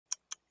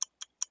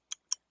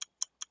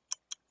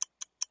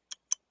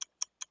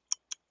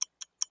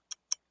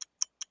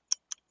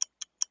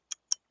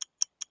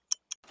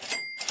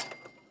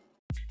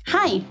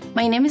Hi,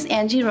 my name is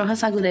Angie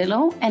Rojas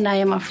Agudelo, and I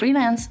am a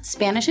freelance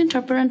Spanish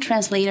interpreter and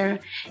translator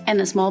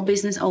and a small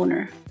business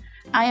owner.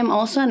 I am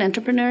also an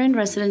entrepreneur in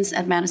residence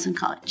at Madison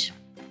College.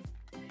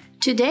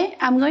 Today,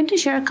 I'm going to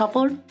share a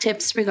couple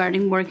tips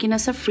regarding working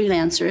as a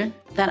freelancer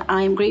that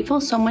I am grateful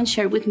someone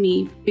shared with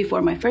me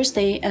before my first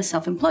day as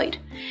self-employed,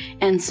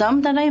 and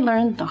some that I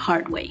learned the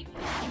hard way.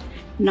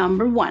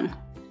 Number 1,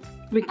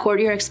 record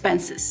your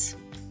expenses.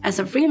 As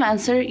a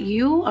freelancer,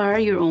 you are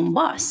your own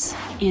boss,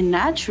 and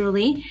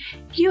naturally,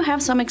 you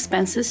have some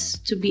expenses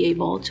to be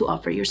able to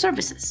offer your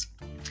services.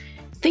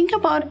 Think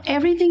about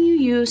everything you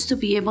use to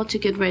be able to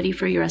get ready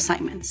for your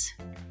assignments,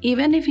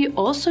 even if you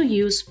also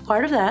use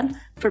part of that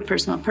for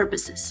personal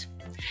purposes.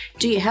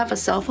 Do you have a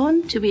cell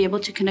phone to be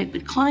able to connect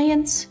with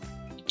clients?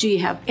 Do you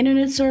have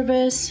internet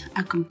service,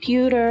 a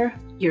computer,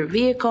 your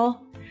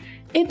vehicle?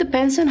 It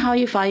depends on how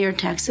you file your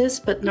taxes,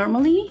 but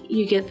normally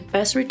you get the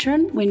best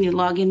return when you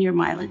log in your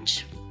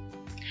mileage.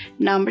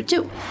 Number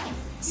 2,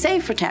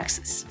 save for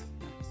taxes.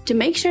 To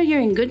make sure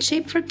you're in good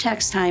shape for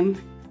tax time,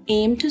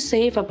 aim to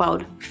save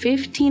about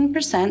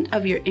 15%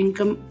 of your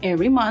income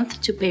every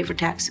month to pay for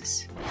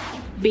taxes.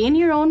 Being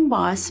your own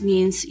boss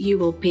means you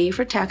will pay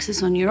for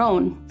taxes on your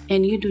own,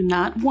 and you do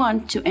not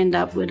want to end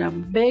up with a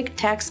big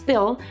tax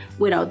bill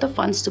without the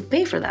funds to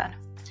pay for that.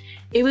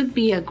 It would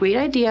be a great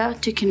idea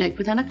to connect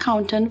with an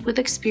accountant with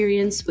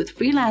experience with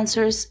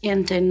freelancers and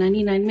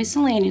 1099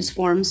 miscellaneous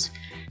forms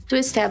to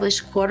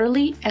establish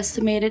quarterly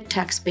estimated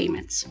tax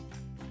payments.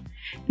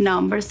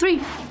 Number 3,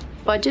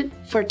 budget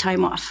for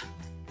time off.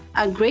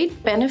 A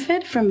great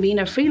benefit from being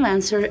a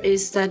freelancer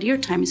is that your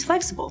time is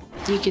flexible.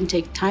 You can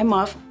take time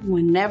off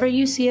whenever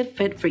you see it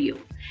fit for you.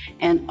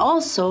 And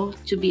also,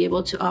 to be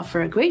able to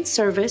offer a great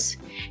service,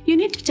 you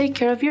need to take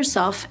care of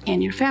yourself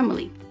and your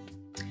family.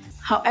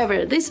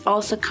 However, this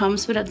also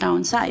comes with a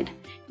downside.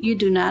 You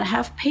do not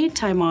have paid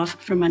time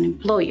off from an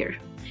employer.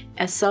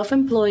 As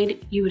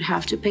self-employed, you would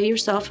have to pay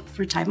yourself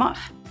for time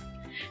off.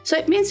 So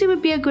it means it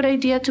would be a good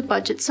idea to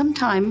budget some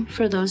time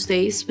for those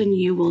days when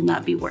you will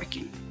not be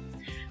working.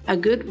 A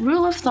good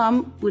rule of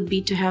thumb would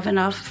be to have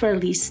enough for at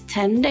least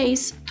 10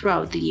 days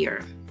throughout the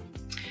year.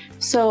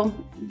 So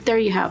there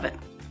you have it.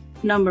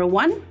 Number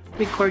 1,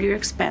 record your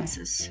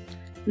expenses.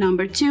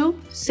 Number 2,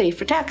 save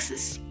for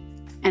taxes.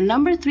 And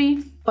number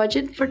 3,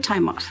 budget for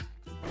time off.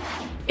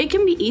 It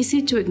can be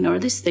easy to ignore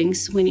these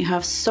things when you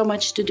have so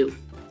much to do.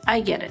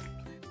 I get it.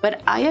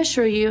 But I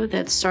assure you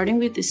that starting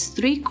with these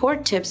 3 core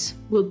tips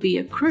will be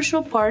a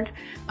crucial part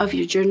of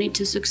your journey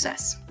to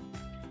success.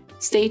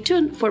 Stay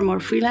tuned for more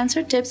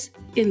freelancer tips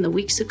in the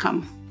weeks to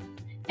come.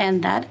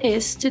 And that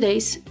is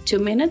today's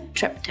 2-minute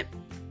trip tip.